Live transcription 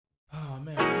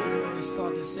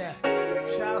just said.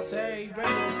 Shout out to every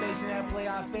radio station that play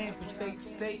our thing from state to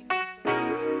state,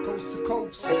 coast to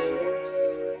coast.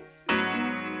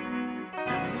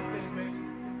 Anything, baby.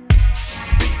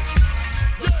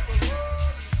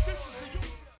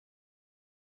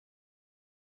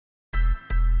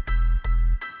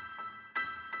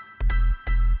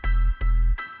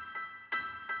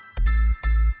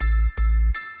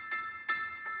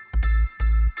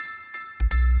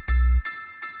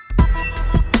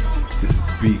 This is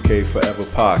the BK Forever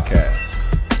Podcast,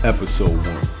 Episode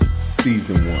 1,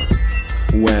 Season 1.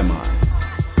 Who am I?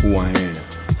 Who I am.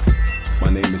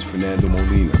 My name is Fernando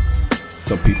Molina.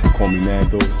 Some people call me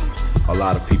Nando. A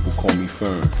lot of people call me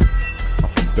Fern. I'm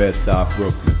from Bed-Stuy,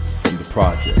 Brooklyn, from the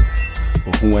projects.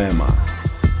 But who am I?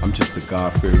 I'm just a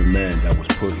God-fearing man that was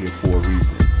put here for a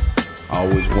reason. I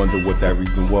always wondered what that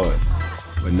reason was.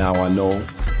 But now I know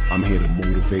I'm here to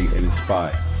motivate and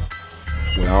inspire.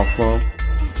 Where I'm from,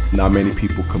 not many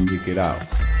people can make it out,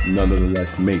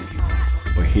 nonetheless make it.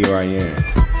 But here I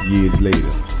am, years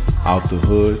later, out the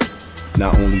hood,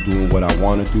 not only doing what I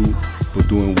want to do, but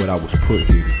doing what I was put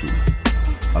here to do.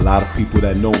 A lot of people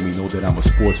that know me know that I'm a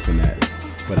sports fanatic,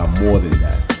 but I'm more than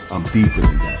that. I'm deeper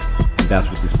than that, and that's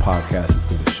what this podcast is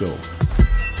going to show.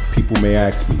 People may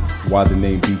ask me, why the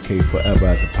name BK Forever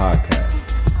as a podcast?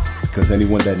 Because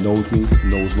anyone that knows me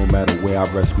knows no matter where I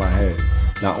rest my head,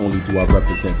 not only do I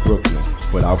represent Brooklyn,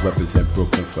 but I represent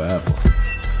Brooklyn forever.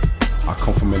 I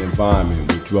come from an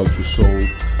environment where drugs were sold,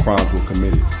 crimes were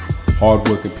committed.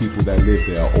 Hard-working people that live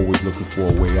there are always looking for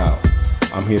a way out.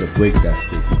 I'm here to break that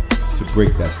stigma, to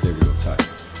break that stereotype.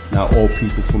 Not all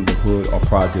people from the hood or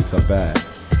projects are bad.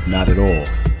 Not at all.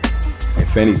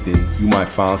 If anything, you might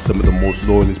find some of the most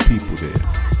loyalist people there.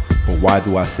 But why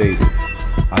do I say this?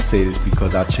 I say this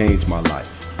because I changed my life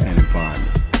and environment.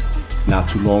 Not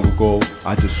too long ago,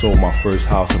 I just sold my first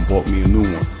house and bought me a new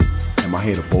one. Am I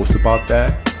here to boast about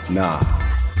that? Nah.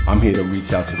 I'm here to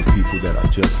reach out to the people that are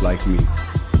just like me,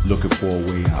 looking for a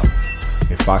way out.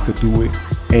 If I could do it,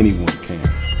 anyone can.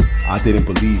 I didn't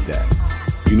believe that.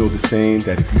 You know the saying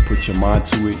that if you put your mind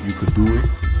to it, you could do it?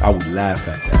 I would laugh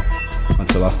at that.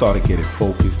 Until I started getting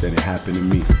focused and it happened to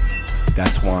me.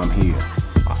 That's why I'm here,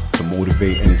 to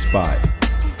motivate and inspire.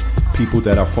 People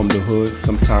that are from the hood,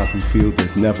 sometimes we feel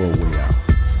there's never a way out.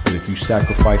 But if you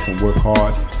sacrifice and work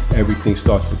hard, everything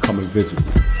starts becoming visible.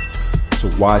 So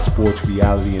why sports,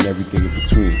 reality, and everything in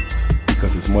between?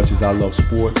 Because as much as I love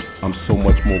sports, I'm so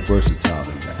much more versatile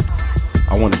than that.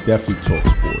 I want to definitely talk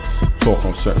sports, talk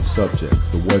on certain subjects,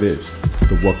 the what ifs,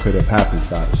 the what could have happened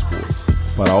side of sports.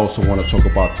 But I also want to talk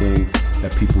about things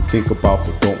that people think about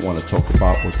but don't want to talk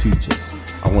about or teach us.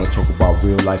 I want to talk about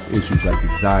real life issues like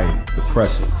anxiety,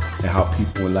 depression, and how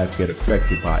people in life get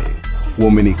affected by it.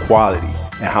 Woman equality,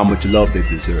 and how much love they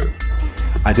deserve.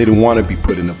 I didn't want to be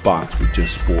put in a box with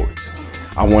just sports.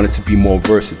 I wanted to be more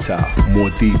versatile,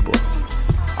 more deeper.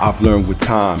 I've learned with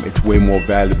time, it's way more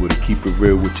valuable to keep it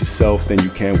real with yourself than you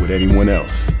can with anyone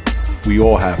else. We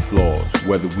all have flaws,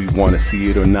 whether we want to see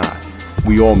it or not.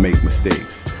 We all make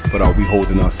mistakes, but are we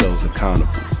holding ourselves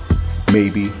accountable?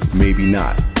 Maybe, maybe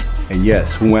not. And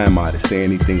yes, who am I to say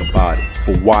anything about it?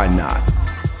 But why not?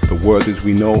 The world as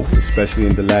we know, especially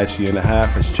in the last year and a half,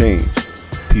 has changed.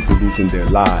 People losing their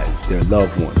lives, their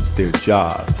loved ones, their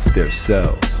jobs, their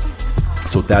selves.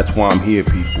 So that's why I'm here,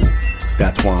 people.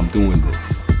 That's why I'm doing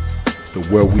this. The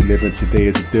world we live in today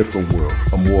is a different world,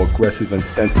 a more aggressive and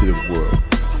sensitive world,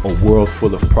 a world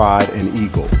full of pride and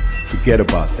ego. Forget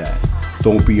about that.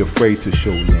 Don't be afraid to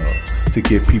show love, to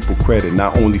give people credit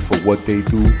not only for what they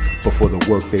do, but for the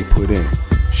work they put in.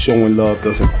 Showing love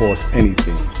doesn't cost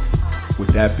anything. With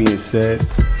that being said,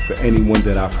 for anyone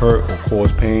that I've hurt or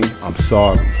caused pain, I'm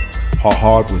sorry. How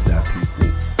hard was that,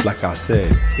 people? Like I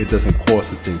said, it doesn't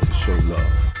cost a thing to show love.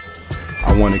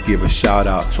 I want to give a shout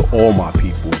out to all my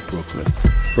people in Brooklyn.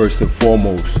 First and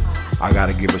foremost, I got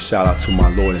to give a shout out to my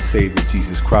Lord and Savior,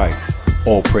 Jesus Christ.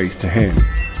 All praise to Him.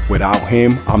 Without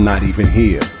Him, I'm not even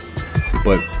here.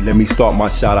 But let me start my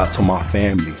shout out to my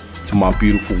family, to my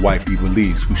beautiful wife,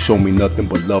 Evelise, who showed me nothing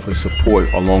but love and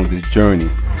support along this journey.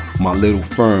 My little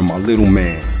Fern, my little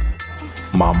man,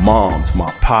 my moms,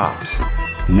 my pops,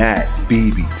 Nat,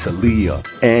 BB, Talia,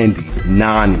 Andy,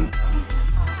 Nani,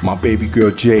 my baby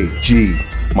girl Jay, G,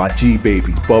 my G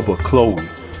babies, Bubba, Chloe,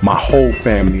 my whole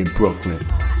family in Brooklyn.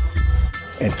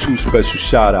 And two special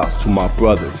shout outs to my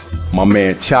brothers, my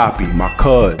man Choppy, my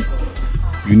cuz.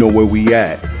 You know where we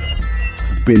at.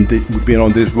 We've been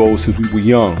on this road since we were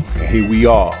young, and here we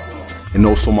are. And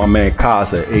also my man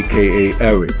Kaza, aka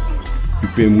Eric.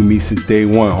 You've been with me since day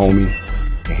one, homie.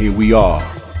 And here we are.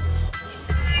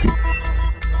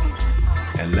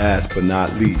 And last but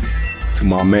not least, To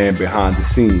my man behind the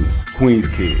scenes, Queens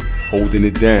Kid, holding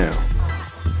it down.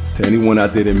 To anyone I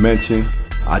didn't mention,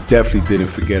 I definitely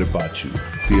didn't forget about you.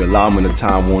 The allotment of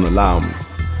time won't allow me,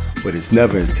 but it's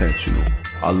never intentional.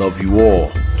 I love you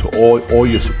all. To all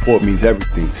your support means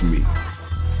everything to me.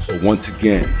 So once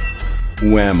again,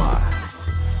 who am I?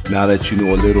 Now that you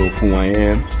know a little of who I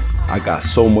am, I got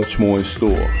so much more in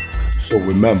store. So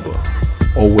remember,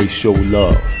 always show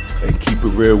love and keep it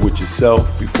real with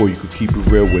yourself before you could keep it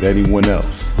real with anyone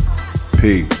else.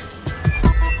 Peace.